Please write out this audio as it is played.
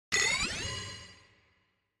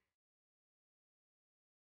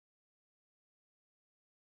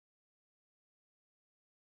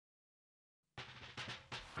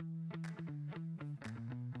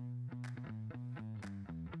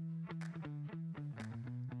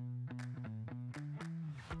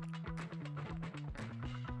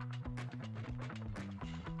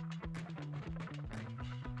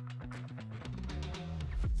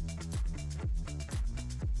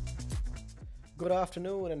Good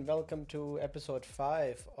afternoon and welcome to episode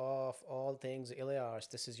 5 of All Things Ilyas.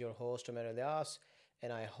 This is your host, Omer Ilyas,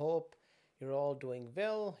 and I hope you're all doing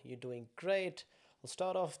well. You're doing great. We'll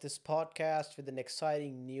start off this podcast with an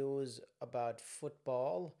exciting news about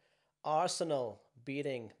football. Arsenal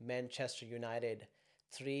beating Manchester United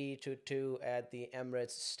 3-2 at the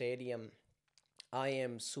Emirates Stadium. I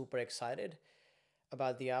am super excited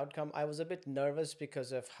about the outcome. I was a bit nervous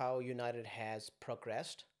because of how United has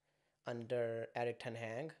progressed under Eric Ten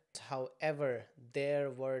Hag. However, there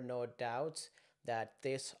were no doubts that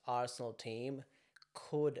this Arsenal team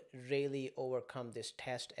could really overcome this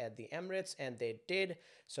test at the Emirates, and they did.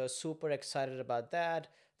 So, super excited about that.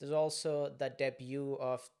 There's also the debut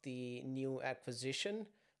of the new acquisition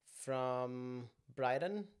from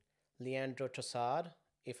Brighton, Leandro Trossard,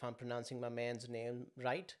 if I'm pronouncing my man's name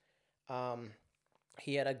right. Um,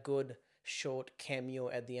 he had a good short cameo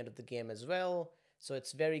at the end of the game as well. So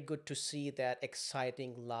it's very good to see that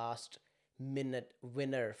exciting last minute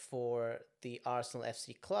winner for the Arsenal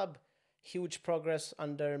FC club. Huge progress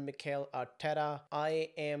under Mikel Arteta. I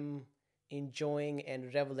am enjoying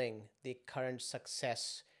and reveling the current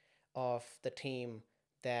success of the team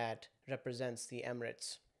that represents the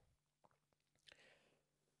Emirates.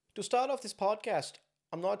 To start off this podcast,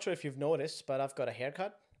 I'm not sure if you've noticed, but I've got a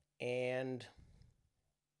haircut and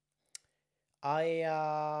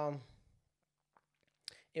I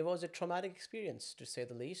it was a traumatic experience to say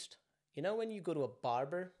the least. You know, when you go to a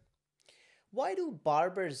barber, why do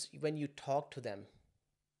barbers, when you talk to them,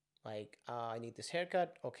 like, I need this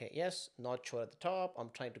haircut, okay, yes, not short at the top,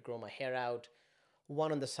 I'm trying to grow my hair out,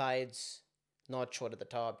 one on the sides, not short at the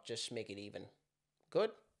top, just make it even.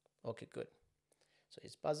 Good? Okay, good. So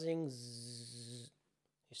he's buzzing, zzz.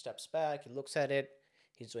 He steps back, he looks at it,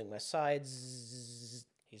 he's doing my sides, zzz.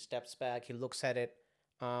 He steps back, he looks at it,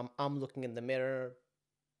 I'm looking in the mirror,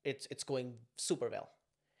 it's going super well.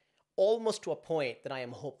 Almost to a point that I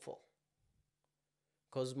am hopeful.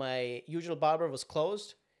 Because my usual barber was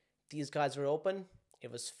closed. These guys were open.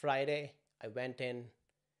 It was Friday. I went in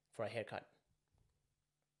for a haircut.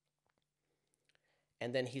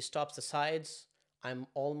 And then he stops the sides. I'm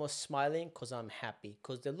almost smiling because I'm happy.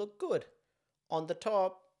 Because they look good. On the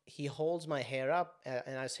top, he holds my hair up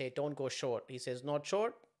and I say, don't go short. He says, not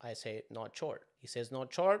short. I say, not short. He says,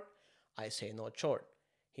 not short. I say, not short.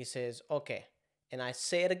 He says, okay. And I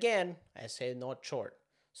say it again. I say, not short.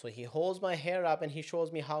 So he holds my hair up and he shows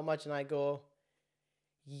me how much. And I go,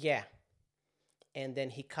 yeah. And then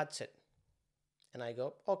he cuts it. And I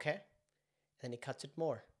go, okay. And then he cuts it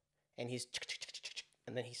more. And he's,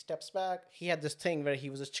 and then he steps back. He had this thing where he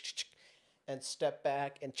was just, and step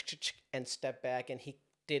back and step back. And he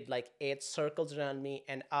did like 8 circles around me.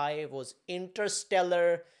 And I was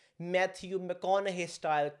interstellar Matthew McConaughey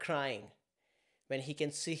style crying. When he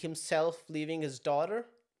can see himself leaving his daughter,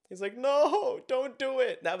 he's like, no, don't do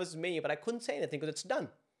it. That was me, but I couldn't say anything because it's done.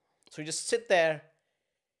 So you just sit there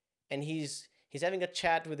and he's having a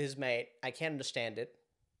chat with his mate. I can't understand it,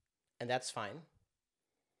 and that's fine.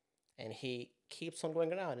 And he keeps on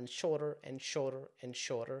going around and shorter and shorter and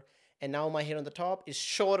shorter. And now my hair on the top is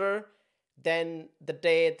shorter than the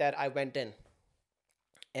day that I went in.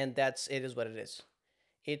 And it is what it is.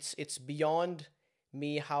 It's beyond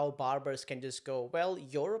me how barbers can just go, well,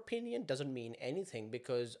 your opinion doesn't mean anything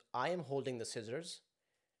because I am holding the scissors.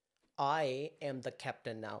 I am the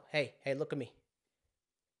captain now. Hey, look at me.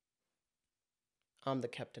 I'm the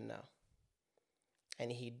captain now.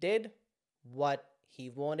 And he did what he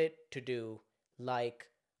wanted to do, like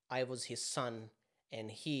I was his son and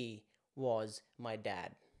he was my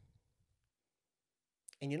dad.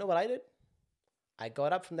 And you know what I did? I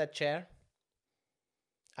got up from that chair.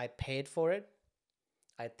 I paid for it.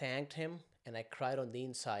 I thanked him and I cried on the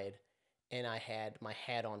inside and I had my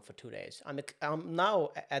hat on for 2 days. I'm now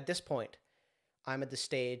at this point, I'm at the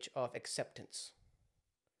stage of acceptance.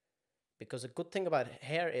 Because a good thing about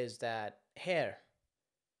hair is that hair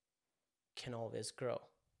can always grow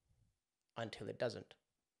until it doesn't.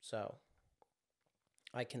 So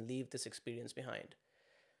I can leave this experience behind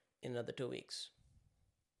in another 2 weeks.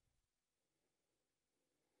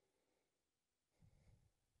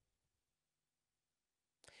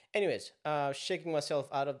 Anyways, shaking myself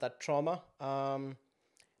out of that trauma,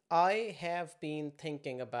 I have been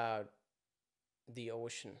thinking about the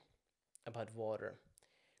ocean, about water.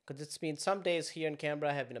 Because it's been some days here in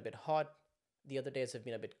Canberra have been a bit hot, the other days have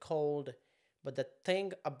been a bit cold. But the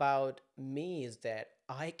thing about me is that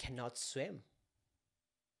I cannot swim.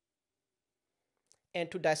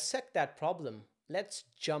 And to dissect that problem, let's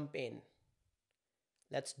jump in.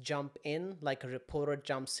 Let's jump in like a reporter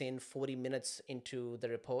jumps in 40 minutes into the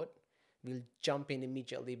report. We'll jump in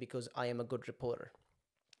immediately because I am a good reporter.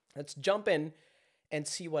 Let's jump in and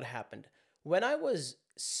see what happened. When I was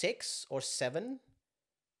 6 or 7,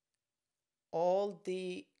 all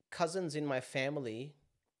the cousins in my family,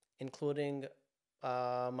 including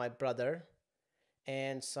my brother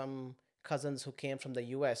and some cousins who came from the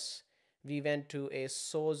US, we went to a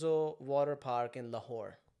Sozo water park in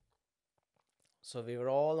Lahore. So we were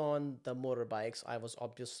all on the motorbikes. I was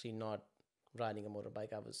obviously not riding a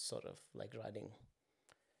motorbike. I was sort of like riding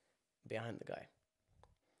behind the guy.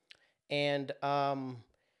 And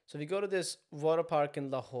so we go to this water park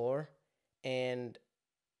in Lahore, and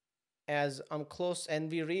as I'm close,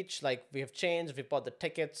 and we reach, like, we have changed, we bought the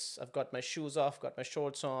tickets, I've got my shoes off, got my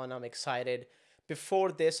shorts on, I'm excited.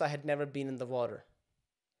 Before this, I had never been in the water.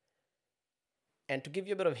 And to give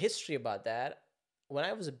you a bit of history about that, when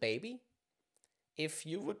I was a baby, if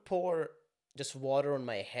you would pour just water on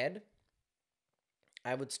my head,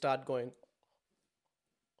 I would start going.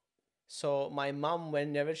 So my mom,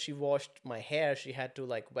 whenever she washed my hair, she had to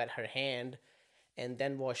like wet her hand and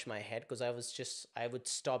then wash my head because I would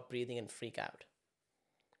stop breathing and freak out.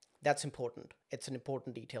 That's important. It's an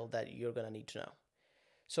important detail that you're going to need to know.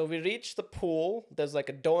 So we reach the pool. There's like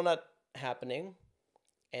a donut happening,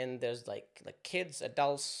 and there's like kids,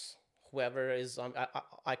 adults, whoever is on.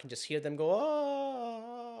 I can just hear them go,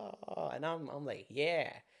 oh, and I'm like,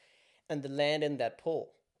 yeah, and they land in that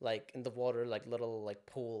pool, like in the water, like little like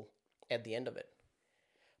pool at the end of it.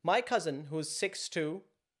 My cousin, who's 6'2",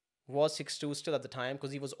 was 6'2" still at the time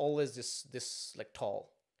because he was always this like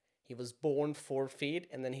tall. He was born 4 feet,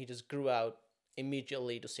 and then he just grew out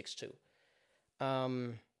immediately to 6'2".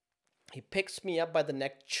 He picks me up by the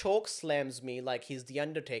neck, choke slams me like he's the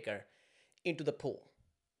Undertaker into the pool.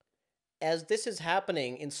 As this is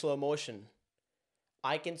happening in slow motion,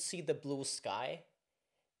 I can see the blue sky,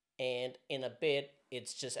 and in a bit,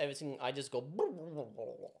 it's just everything. I just go,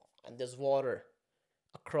 and there's water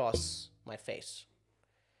across my face.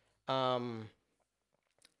 And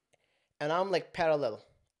I'm like parallel.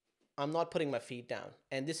 I'm not putting my feet down.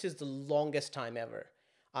 And this is the longest time ever.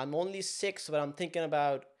 I'm only 6, but I'm thinking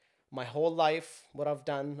about my whole life, what I've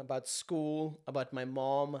done, about school, about my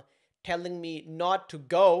mom telling me not to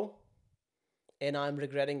go, and I'm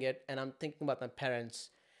regretting it. And I'm thinking about my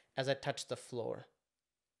parents as I touch the floor.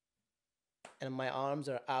 And my arms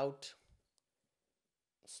are out,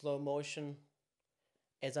 slow motion,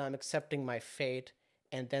 as I'm accepting my fate,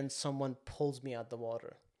 and then someone pulls me out the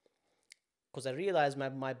water. Because I realized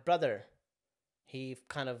my brother, he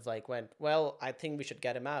kind of like went, well, I think we should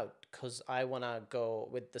get him out because I want to go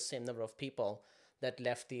with the same number of people that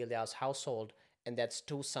left the Ilyas household, and that's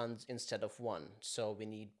 2 sons instead of 1. So we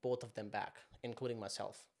need both of them back, including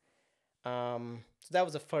myself. So that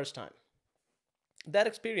was the first time. That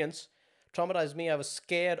experience traumatized me. I was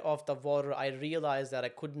scared of the water. I realized that I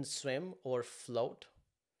couldn't swim or float.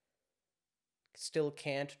 Still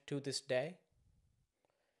can't to this day.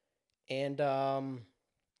 And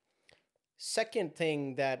second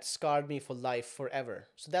thing that scarred me for life forever.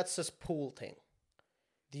 So that's this pool thing.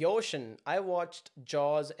 The ocean. I watched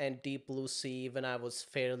Jaws and Deep Blue Sea when I was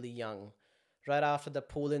fairly young. Right after the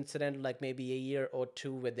pool incident, like maybe a year or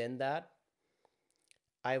 2 within that,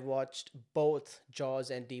 I watched both Jaws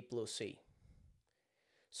and Deep Blue Sea.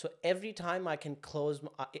 So every time I close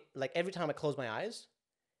my eyes,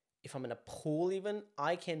 if I'm in a pool even,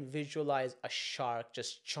 I can visualize a shark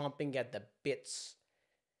just chomping at the bits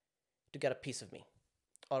to get a piece of me.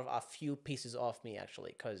 Or a few pieces of me,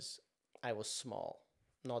 actually, because I was small.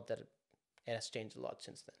 Not that it has changed a lot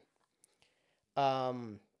since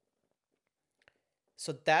then.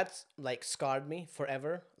 So that's like scarred me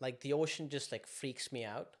forever. Like the ocean just like freaks me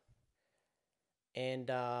out.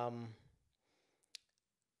 And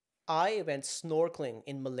I went snorkeling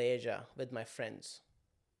in Malaysia with my friends.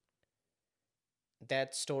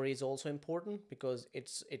 That story is also important because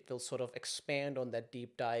it will sort of expand on that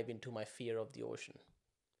deep dive into my fear of the ocean.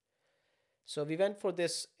 So we went for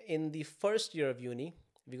this in the first year of uni.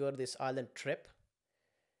 We go to this island trip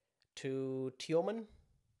to Tioman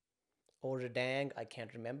or Redang, I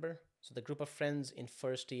can't remember. So the group of friends in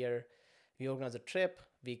first year, we organize a trip.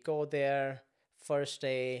 We go there. First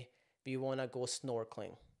day, we want to go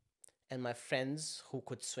snorkeling. And my friends who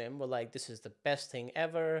could swim were like, this is the best thing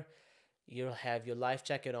ever. You'll have your life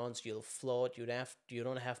jacket on, so you'll float. You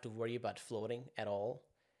don't have to worry about floating at all.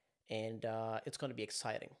 And it's going to be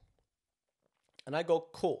exciting. And I go,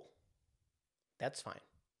 cool. That's fine.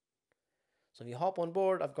 So we hop on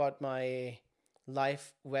board. I've got my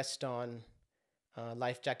life vest on,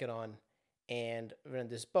 life jacket on. And we're in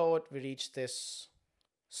this boat. We reach this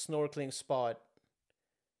snorkeling spot.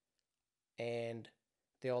 And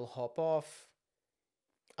They all hop off.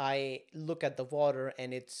 I look at the water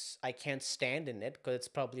and I can't stand in it because it's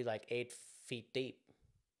probably like 8 feet deep.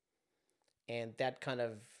 And that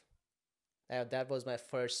was my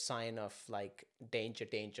first sign of like danger,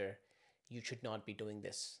 danger. You should not be doing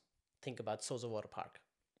this. Think about Sosa Water Park.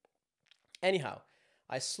 Anyhow,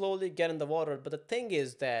 I slowly get in the water, but the thing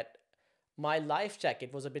is that my life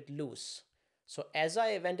jacket was a bit loose. So as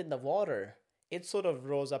I went in the water, it sort of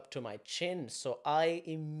rose up to my chin. So I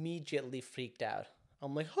immediately freaked out.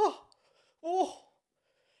 I'm like, oh, oh.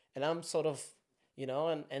 And I'm sort of,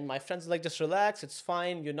 and my friends are like, just relax, it's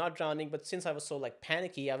fine, you're not drowning. But since I was so like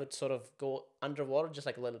panicky, I would sort of go underwater just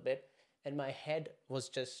like a little bit, and my head was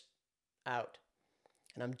just out.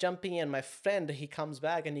 And I'm jumping in. My friend, he comes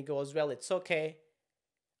back and he goes, well, it's okay.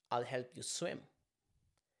 I'll help you swim.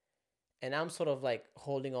 And I'm sort of like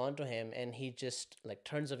holding on to him, and he just like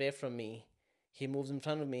turns away from me. He moves in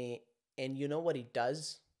front of me, and you know what he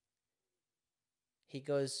does? He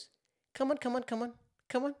goes, come on, come on, come on,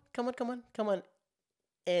 come on, come on, come on, come on.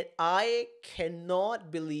 And I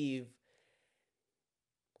cannot believe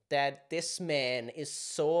that this man is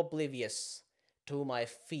so oblivious to my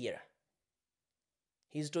fear.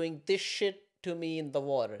 He's doing this shit to me in the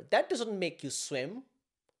water. That doesn't make you swim.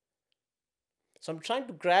 So I'm trying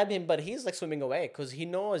to grab him, but he's like swimming away because he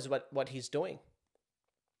knows what he's doing.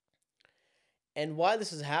 And while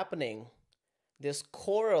this is happening, there's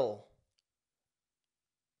coral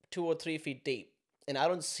 2 or 3 feet deep. And I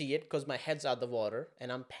don't see it because my head's out of the water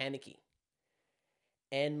and I'm panicky.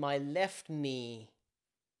 And my left knee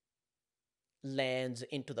lands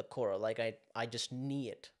into the coral. Like I just knee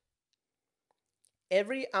it.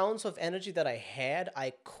 Every ounce of energy that I had,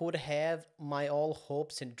 I could have, my all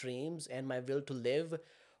hopes and dreams and my will to live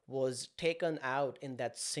was taken out in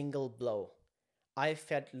that single blow. I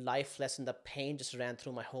felt lifeless and the pain just ran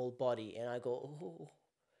through my whole body. And I go, ooh.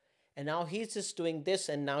 And now he's just doing this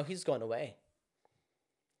and now he's gone away.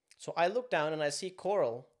 So I look down and I see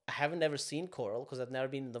coral. I haven't ever seen coral because I've never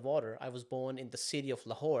been in the water. I was born in the city of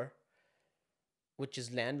Lahore, which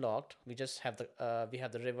is landlocked. We just have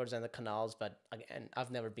the rivers and the canals, but again,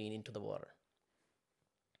 I've never been into the water.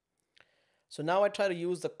 So now I try to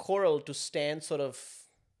use the coral to stand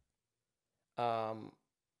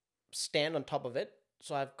stand on top of it.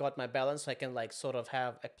 So I've got my balance. So I can like sort of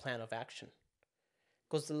have a plan of action.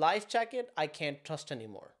 Because the life jacket, I can't trust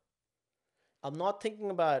anymore. I'm not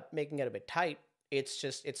thinking about making it a bit tight. It's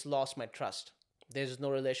just, it's lost my trust. There's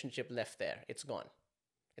no relationship left there. It's gone.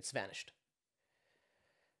 It's vanished.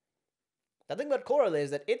 The thing about coral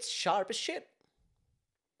is that it's sharp as shit.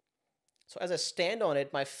 So as I stand on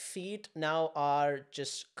it, my feet now are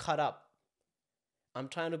just cut up. I'm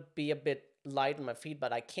trying to be a bit light on my feet,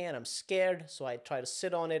 but I can't. I'm scared. So I try to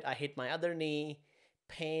sit on it. I hit my other knee.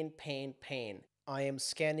 Pain, pain, pain. I am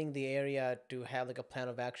scanning the area to have like a plan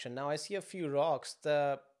of action. Now I see a few rocks.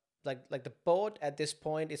 The boat at this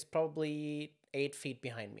point is probably 8 feet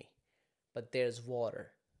behind me, but there's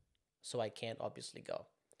water, so I can't obviously go.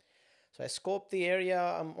 So I scope the area.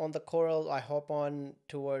 I'm on the coral. I hop on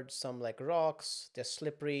towards some like rocks. They're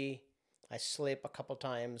slippery. I slip a couple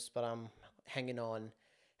times, but I'm hanging on,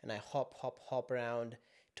 and I hop around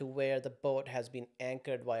to where the boat has been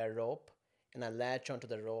anchored by a rope, and I latch onto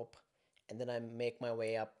the rope. And then I make my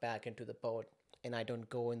way up back into the boat, and I don't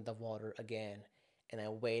go in the water again. And I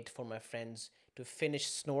wait for my friends to finish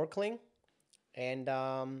snorkeling. And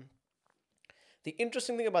the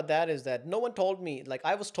interesting thing about that is that no one told me, like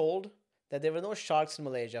I was told that there were no sharks in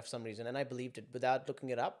Malaysia for some reason. And I believed it without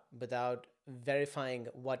looking it up, without verifying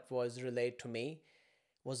what was relayed to me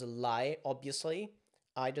was a lie, obviously.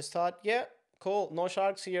 I just thought, yeah, cool, no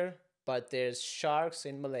sharks here, but there's sharks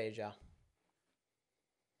in Malaysia.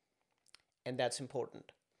 And that's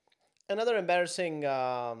important. Another embarrassing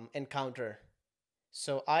encounter.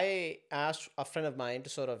 So I asked a friend of mine to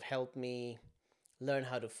sort of help me learn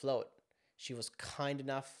how to float. She was kind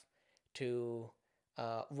enough to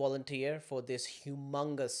volunteer for this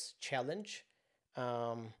humongous challenge.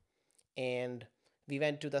 And we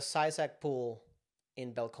went to the Sisak pool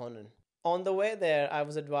in Belconnen. On the way there, I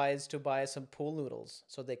was advised to buy some pool noodles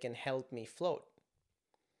so they can help me float.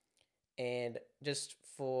 And just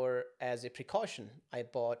as a precaution, I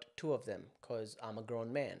bought 2 of them because I'm a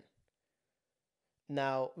grown man.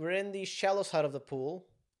 Now, we're in the shallow side of the pool.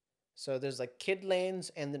 So there's like kid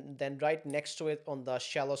lanes, and then right next to it on the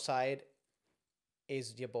shallow side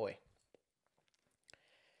is your boy.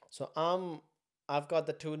 So I've got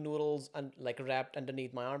the 2 noodles like wrapped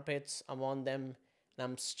underneath my armpits. I'm on them, and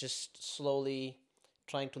I'm just slowly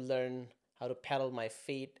trying to learn how to paddle my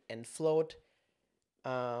feet and float.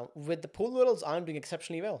 With the pool noodles, I'm doing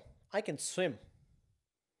exceptionally well. I can swim.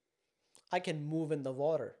 I can move in the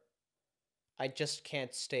water. I just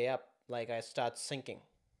can't stay up. Like I start sinking,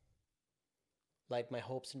 like my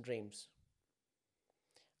hopes and dreams.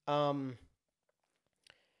 Um,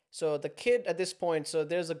 so the kid at this point, so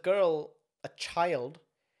there's a girl, a child,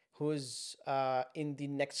 who's in the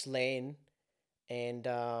next lane, and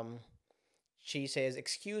she says,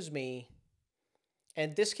 "Excuse me,"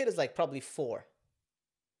 and this kid is like probably 4,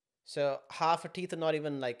 so half her teeth are not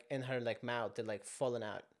even like in her like mouth; they're like falling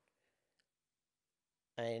out.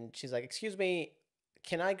 And she's like, "Excuse me,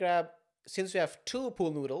 can I grab? Since we have 2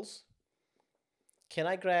 pool noodles, can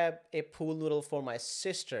I grab a pool noodle for my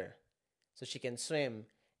sister so she can swim?"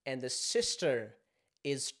 And the sister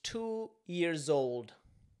is 2 years old.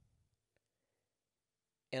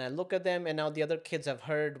 And I look at them, and now the other kids have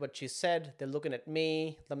heard what she said. They're looking at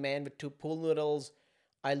me, the man with 2 pool noodles.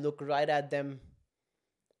 I look right at them.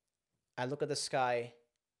 I look at the sky.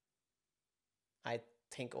 I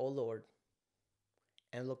think, oh Lord.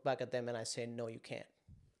 And I look back at them and I say, no, you can't.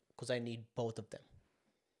 Because I need both of them.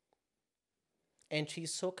 And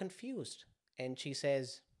she's so confused. And she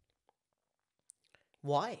says,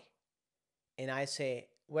 why? And I say,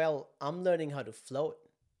 well, I'm learning how to float.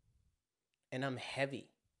 And I'm heavy.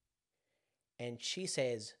 And she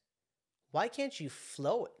says, why can't you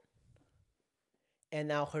float? And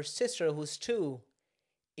now her sister, who's 2,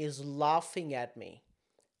 is laughing at me.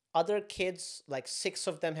 Other kids, like 6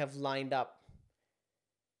 of them, have lined up.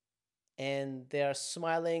 And they're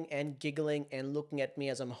smiling and giggling and looking at me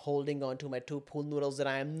as I'm holding on to my 2 pool noodles that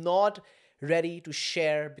I am not ready to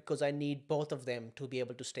share because I need both of them to be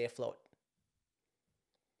able to stay afloat.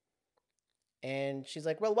 And she's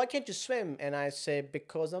like, well, why can't you swim? And I say,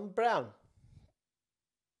 because I'm brown.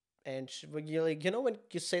 And you're like, when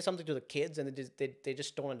you say something to the kids and they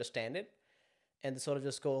just don't understand it, and they sort of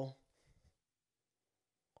just go,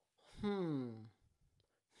 hmm.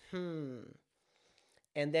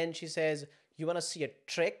 And then she says, you want to see a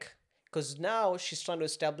trick? Because now she's trying to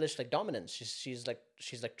establish like dominance. She's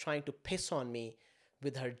like trying to piss on me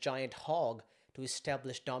with her giant hog to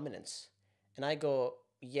establish dominance. And I go,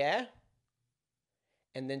 yeah.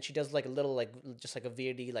 And then she does like a little like just like a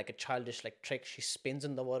weirdy like a childish like trick. She spins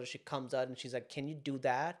in the water. She comes out and she's like, can you do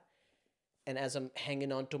that? And as I'm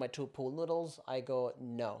hanging on to my 2 pool noodles, I go,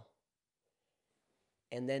 no.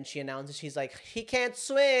 And then she announces, she's like, he can't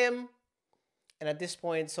swim. And at this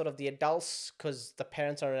point, sort of the adults, because the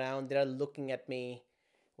parents are around, they're looking at me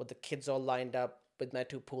with the kids all lined up with my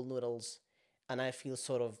 2 pool noodles. And I feel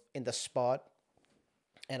sort of in the spot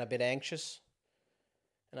and a bit anxious.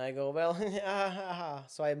 And I go, well,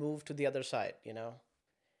 so I moved to the other side,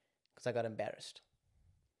 because I got embarrassed.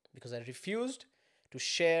 Because I refused to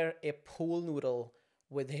share a pool noodle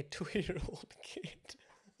with a 2-year-old kid.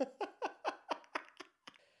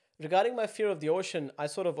 Regarding my fear of the ocean, I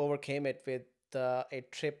sort of overcame it with a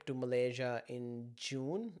trip to Malaysia in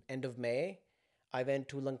June, end of May. I went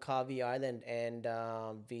to Langkawi Island, and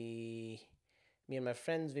me and my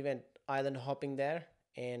friends, we went island hopping there.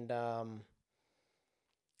 And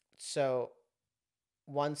so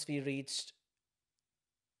once we reached,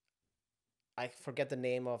 I forget the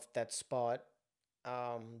name of that spot,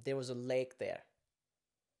 there was a lake there.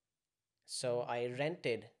 So I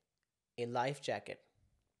rented a life jacket.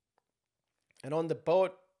 And on the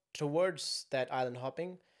boat towards that island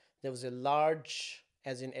hopping, there was a large,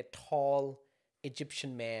 as in a tall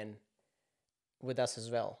Egyptian man with us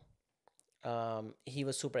as well. He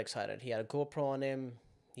was super excited. He had a GoPro on him.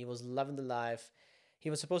 He was loving the life. He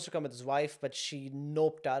was supposed to come with his wife, but she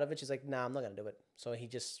noped out of it. She's like, nah, I'm not going to do it. So he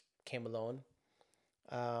just came alone.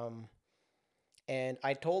 And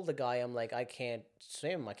I told the guy, I'm like, I can't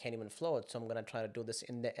swim. I can't even float. So I'm going to try to do this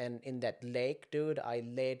in that lake, dude. I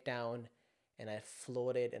laid down and I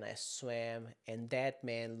floated and I swam. And that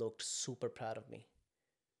man looked super proud of me.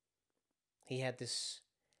 He had this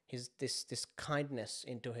kindness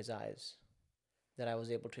into his eyes that I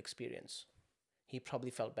was able to experience. He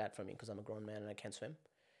probably felt bad for me because I'm a grown man and I can't swim.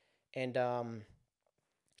 And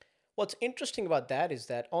what's interesting about that is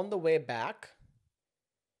that on the way back,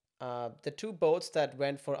 the 2 boats that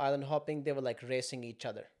went for island hopping, they were like racing each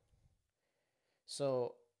other.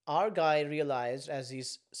 So our guy realized as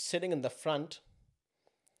he's sitting in the front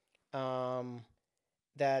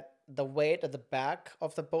that the weight at the back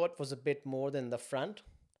of the boat was a bit more than the front.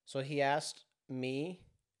 So he asked me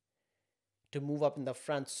to move up in the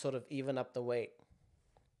front, sort of even up the weight.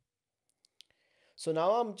 So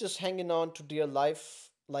now I'm just hanging on to dear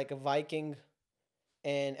life like a Viking.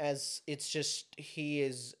 And as it's just, he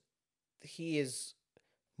is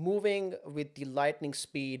moving with the lightning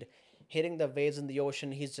speed, hitting the waves in the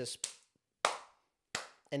ocean. He's just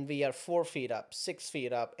and we are 4 feet up, 6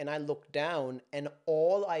 feet up, and I look down and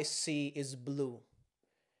all I see is blue.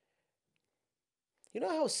 You know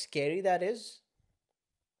how scary that is?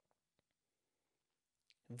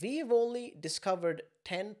 We've only discovered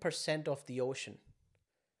 10% of the ocean.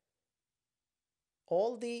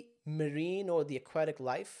 All the marine or the aquatic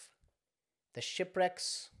life, the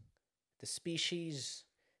shipwrecks, the species,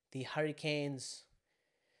 the hurricanes,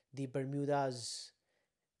 the Bermudas,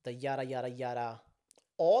 the yada yada yada,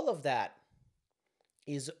 all of that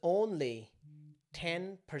is only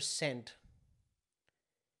 10%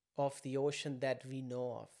 of the ocean that we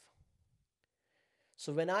know of.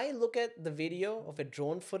 So when I look at the video of a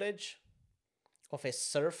drone footage of a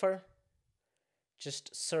surfer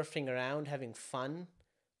just surfing around, having fun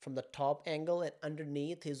from the top angle, and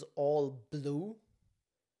underneath is all blue,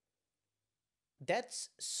 that's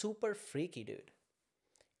super freaky, dude.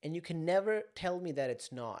 And you can never tell me that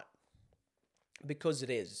it's not, because it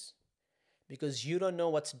is. Because you don't know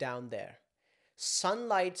what's down there.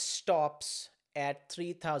 Sunlight stops at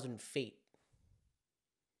 3,000 feet.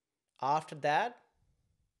 After that,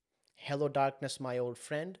 hello darkness, my old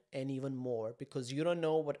friend, and even more, because you don't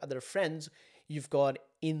know what other friends you've got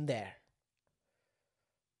in there.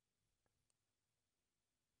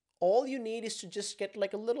 All you need is to just get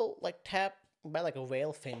like a little like tap by like a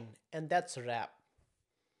whale fin, and that's a wrap.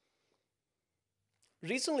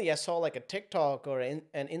 Recently I saw like a TikTok or an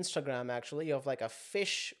Instagram actually of like a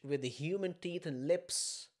fish with human teeth and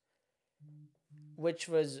lips, which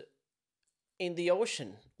was in the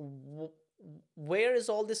ocean. Where is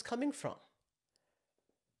all this coming from?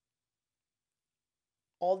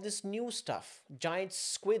 All this new stuff, giant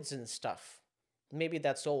squids and stuff. Maybe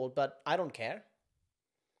that's old, but I don't care.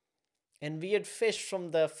 And weird fish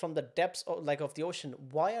from the depths of the ocean.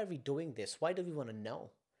 Why are we doing this? Why do we want to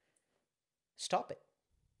know? Stop it.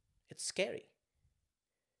 It's scary.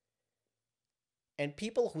 And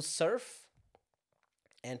people who surf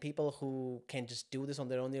and people who can just do this on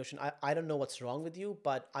their own in the ocean, I don't know what's wrong with you,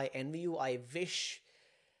 but I envy you. I wish,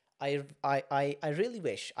 I really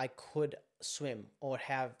wish I could swim or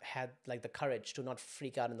have had like the courage to not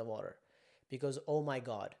freak out in the water, because oh my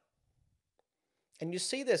God. And you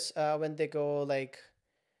see this when they go like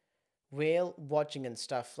whale watching and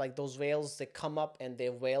stuff, like those whales, they come up and they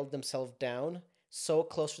whale themselves down so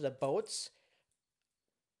close to the boats.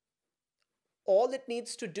 All it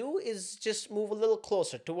needs to do is just move a little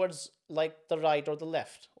closer towards like the right or the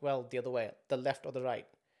left. Well, the other way, the left or the right.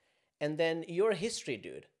 And then your history,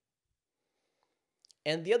 dude.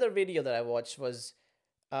 And the other video that I watched was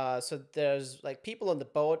so there's like people on the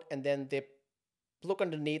boat, and then they look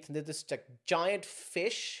underneath, and there's this like giant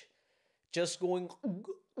fish just going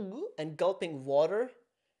and gulping water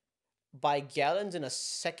by gallons in a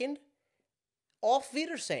second. Auf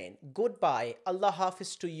Wiedersehen, goodbye, Allah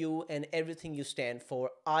Hafiz to you and everything you stand for.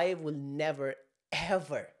 I will never,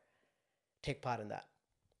 ever take part in that.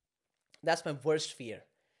 That's my worst fear,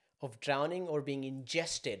 of drowning or being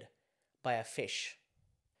ingested by a fish.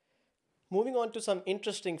 Moving on to some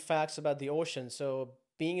interesting facts about the ocean. So,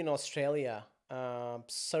 being in Australia,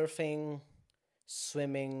 surfing,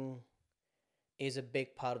 swimming is a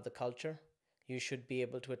big part of the culture. You should be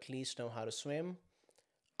able to at least know how to swim.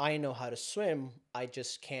 I know how to swim, I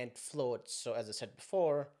just can't float. So as I said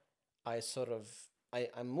before,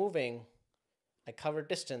 I'm moving, I cover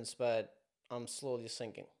distance, but I'm slowly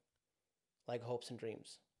sinking, like hopes and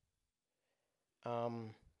dreams.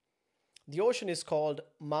 The ocean is called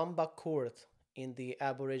Mamba Kurth in the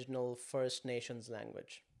Aboriginal First Nations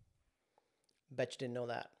language. Bet you didn't know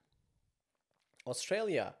that.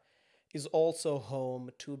 Australia is also home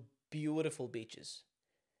to beautiful beaches.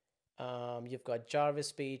 You've got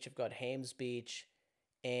Jarvis Beach, you've got Hames Beach,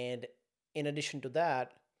 and in addition to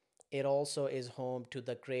that, it also is home to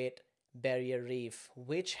the Great Barrier Reef,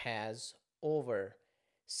 which has over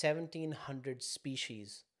 1,700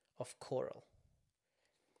 species of coral.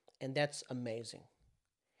 And that's amazing.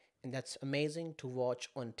 And that's amazing to watch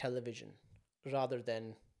on television rather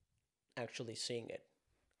than actually seeing it,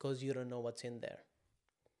 because you don't know what's in there.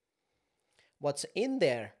 What's in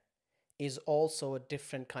there is also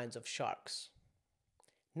different kinds of sharks,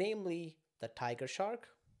 namely the tiger shark,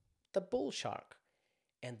 the bull shark,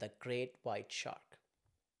 and the great white shark.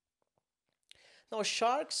 Now,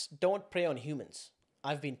 sharks don't prey on humans.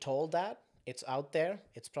 I've been told that. It's out there.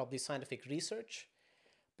 It's probably scientific research.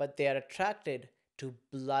 But they are attracted to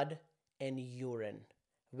blood and urine,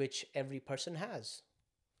 which every person has.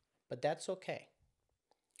 But that's okay.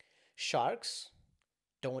 Sharks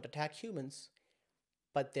don't attack humans,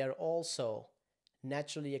 but they're also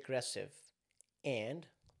naturally aggressive, and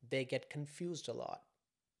they get confused a lot.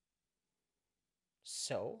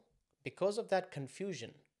 So, because of that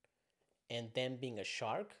confusion and them being a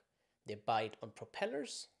shark, they bite on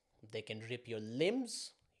propellers, they can rip your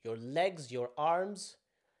limbs, your legs, your arms,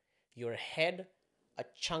 your head, a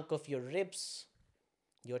chunk of your ribs,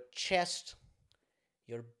 your chest,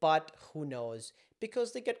 your butt, who knows,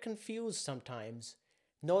 because they get confused sometimes.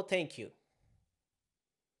 No, thank you.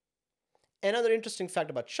 Another interesting fact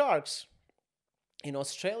about sharks in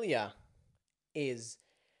Australia is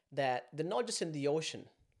that they're not just in the ocean,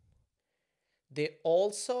 they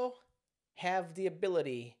also have the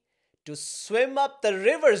ability to swim up the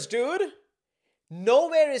rivers, dude.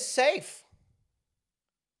 Nowhere is safe.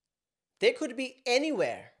 They could be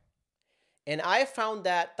anywhere. And I found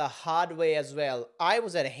that the hard way as well. I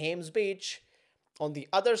was at Hames Beach on the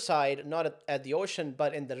other side, not at the ocean,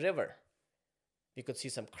 but in the river. You could see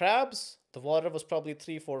some crabs. The water was probably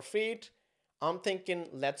 3, 4 feet. I'm thinking,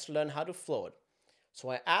 let's learn how to float. So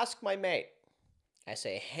I asked my mate, I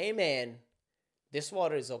say, hey man, this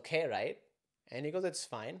water is okay, right? And he goes, it's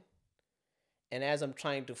fine. And as I'm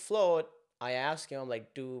trying to float, I ask him, I'm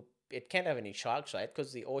like, it can't have any sharks, right?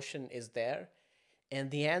 Because the ocean is there. And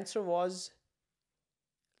the answer was,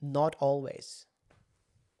 not always.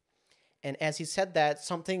 And as he said that,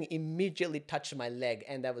 something immediately touched my leg,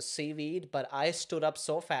 and that was seaweed. But I stood up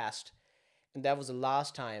so fast, and that was the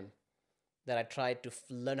last time that I tried to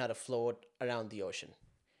learn how to float around the ocean,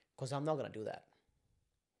 because I'm not going to do that.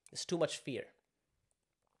 It's too much fear.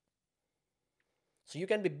 So you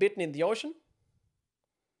can be bitten in the ocean,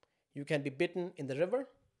 you can be bitten in the river,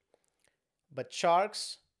 but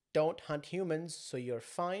sharks don't hunt humans, so you're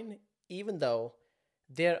fine, even though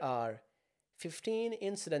there are 15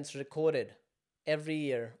 incidents recorded every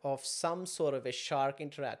year of some sort of a shark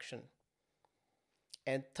interaction,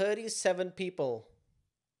 and 37 people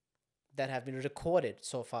that have been recorded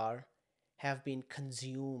so far have been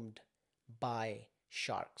consumed by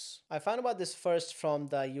sharks. I found about this first from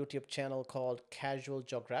the YouTube channel called Casual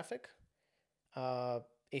Geographic.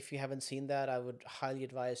 If you haven't seen that, I would highly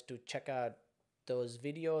advise to check out those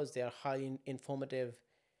videos. They are highly informative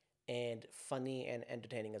and funny and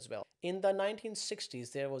entertaining as well. In the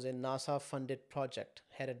 1960s, there was a NASA funded project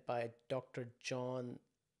headed by Dr. John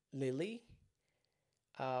Lilly,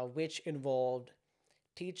 which involved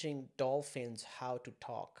teaching dolphins how to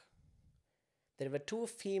talk. There were 2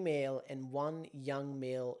 female and 1 young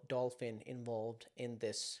male dolphin involved in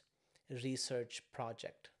this research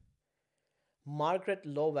project. Margaret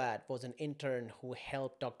Lovat was an intern who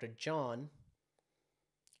helped Dr. John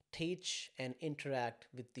teach and interact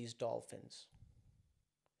with these dolphins.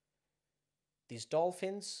 These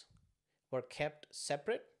dolphins were kept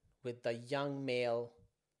separate, with the young male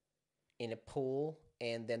in a pool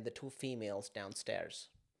and then the 2 females downstairs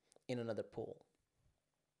in another pool.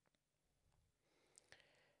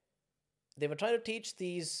 They were trying to teach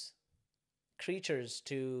these creatures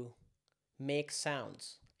to make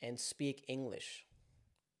sounds and speak English.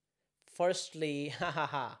 Firstly,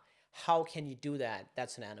 how can you do that?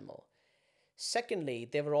 That's an animal. Secondly,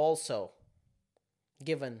 they were also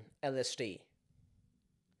given LSD.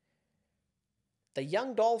 The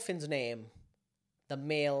young dolphin's name, the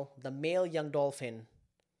male young dolphin,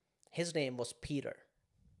 his name was Peter.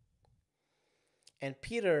 And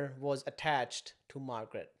Peter was attached to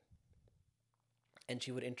Margaret. And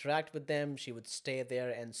she would interact with them, she would stay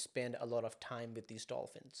there and spend a lot of time with these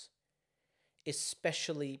dolphins,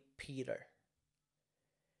 especially Peter.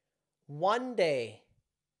 One day,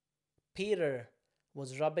 Peter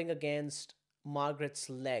was rubbing against Margaret's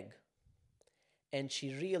leg, and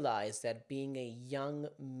she realized that being a young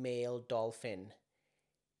male dolphin,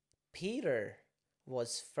 Peter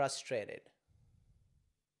was frustrated.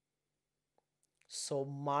 So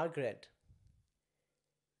Margaret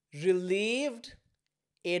relieved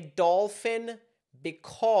a dolphin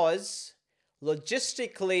because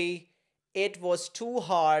logistically it was too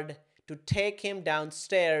hard to take him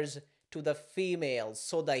downstairs to the females.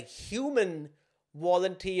 So the human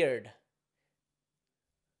volunteered.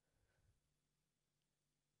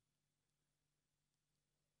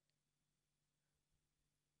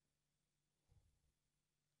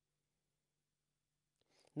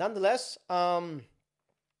 Nonetheless,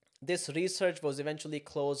 this research was eventually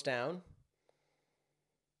closed down,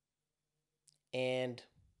 and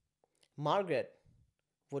Margaret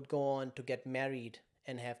would go on to get married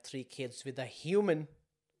and have 3 kids with a human,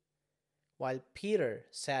 while Peter,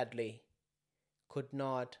 sadly, could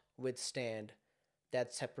not withstand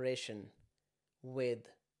that separation with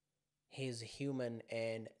his human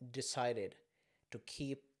and decided to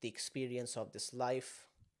keep the experience of this life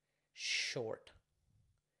short,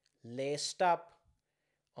 laced up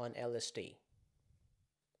on LSD.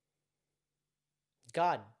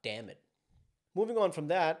 God damn it. Moving on from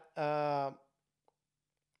that, I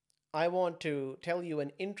want to tell you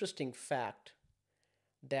an interesting fact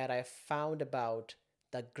that I found about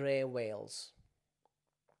the gray whales.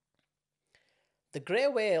 The gray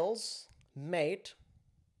whales mate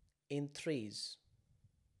in threes.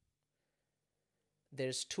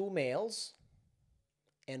 There's two males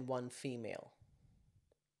and one female.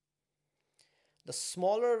 The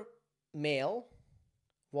smaller male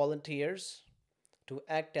volunteers to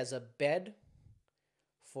act as a bed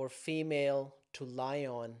for female to lie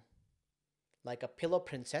on like a pillow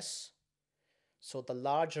princess, so the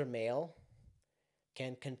larger male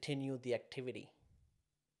can continue the activity.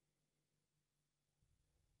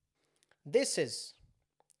 This is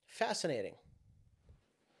fascinating.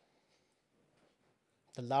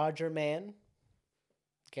 The larger man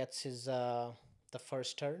gets his the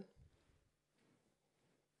first turn.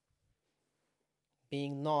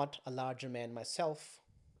 Being not a larger man myself,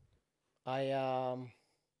 I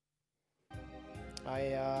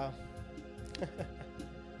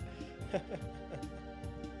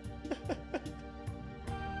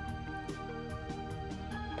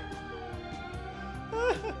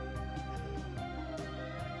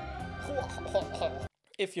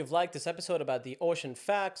If you've liked this episode about the ocean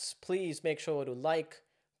facts, please make sure to like,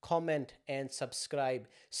 comment, and subscribe.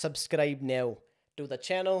 Subscribe now to the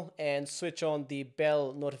channel and switch on the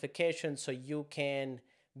bell notification so you can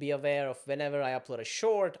be aware of whenever I upload a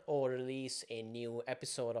short or release a new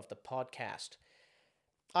episode of the podcast.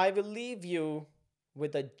 I will leave you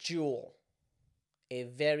with a jewel, a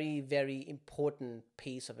very, very important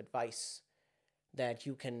piece of advice that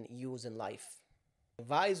you can use in life. A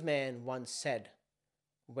wise man once said,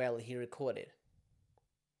 well, he recorded,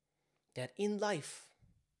 that in life,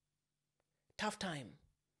 tough time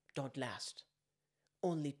don't last.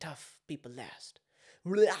 Only tough people last.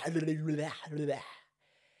 My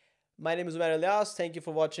name is Umar Ilyas. Thank you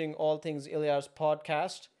for watching All Things Ilyas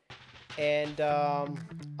podcast. And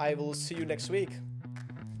I will see you next week.